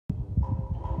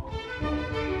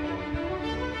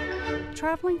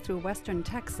traveling through western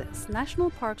Texas, National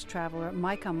Parks traveler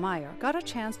Micah Meyer got a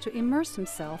chance to immerse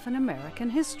himself in American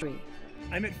history.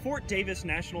 I'm at Fort Davis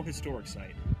National Historic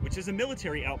Site, which is a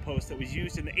military outpost that was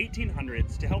used in the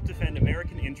 1800s to help defend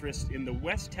American interests in the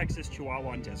West Texas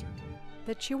Chihuahuan Desert.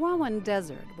 The Chihuahuan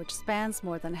Desert, which spans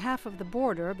more than half of the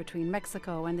border between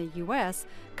Mexico and the U.S.,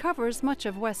 covers much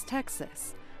of West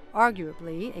Texas,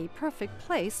 arguably a perfect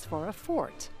place for a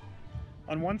fort.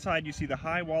 On one side, you see the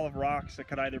high wall of rocks that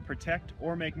could either protect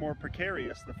or make more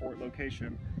precarious the fort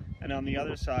location. And on the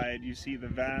other side, you see the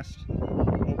vast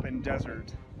open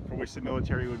desert for which the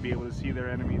military would be able to see their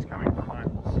enemies coming for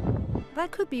miles.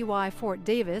 That could be why Fort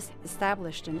Davis,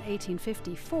 established in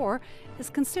 1854, is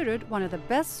considered one of the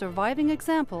best surviving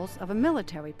examples of a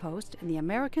military post in the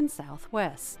American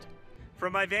Southwest.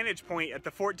 From my vantage point at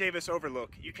the Fort Davis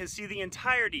overlook, you can see the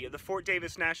entirety of the Fort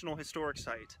Davis National Historic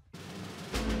Site.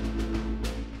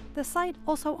 The site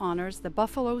also honors the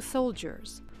Buffalo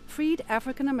Soldiers, freed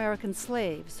African-American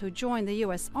slaves who joined the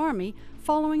U.S. Army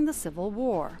following the Civil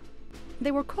War.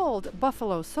 They were called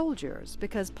Buffalo Soldiers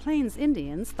because Plains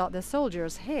Indians thought the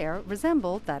soldiers' hair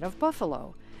resembled that of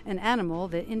buffalo, an animal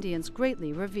the Indians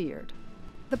greatly revered.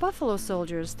 The Buffalo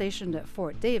Soldiers stationed at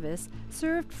Fort Davis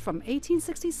served from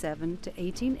 1867 to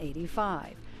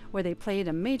 1885, where they played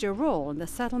a major role in the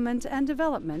settlement and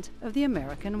development of the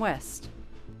American West.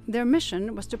 Their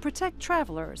mission was to protect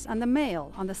travelers and the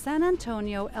mail on the San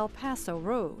Antonio-El Paso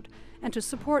Road and to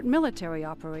support military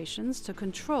operations to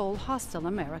control hostile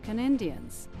American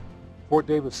Indians. Fort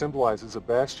Davis symbolizes a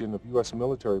bastion of U.S.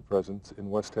 military presence in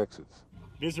West Texas.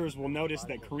 Visitors will notice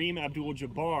that Kareem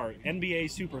Abdul-Jabbar, NBA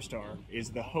superstar,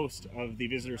 is the host of the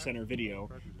Visitor Center video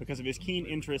because of his keen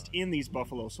interest in these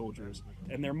Buffalo Soldiers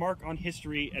and their mark on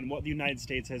history and what the United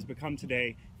States has become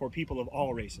today for people of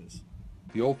all races.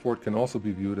 The old fort can also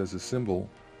be viewed as a symbol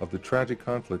of the tragic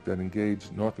conflict that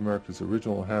engaged North America's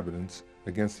original inhabitants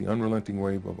against the unrelenting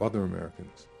wave of other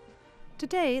Americans.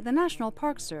 Today, the National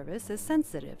Park Service is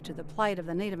sensitive to the plight of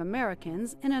the Native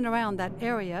Americans in and around that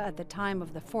area at the time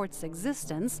of the fort's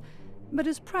existence, but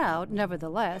is proud,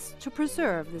 nevertheless, to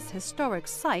preserve this historic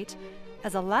site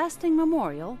as a lasting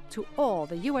memorial to all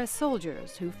the U.S.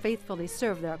 soldiers who faithfully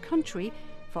served their country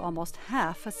for almost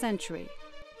half a century.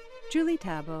 Julie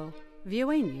Tabo,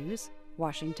 VOA News,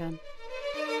 Washington.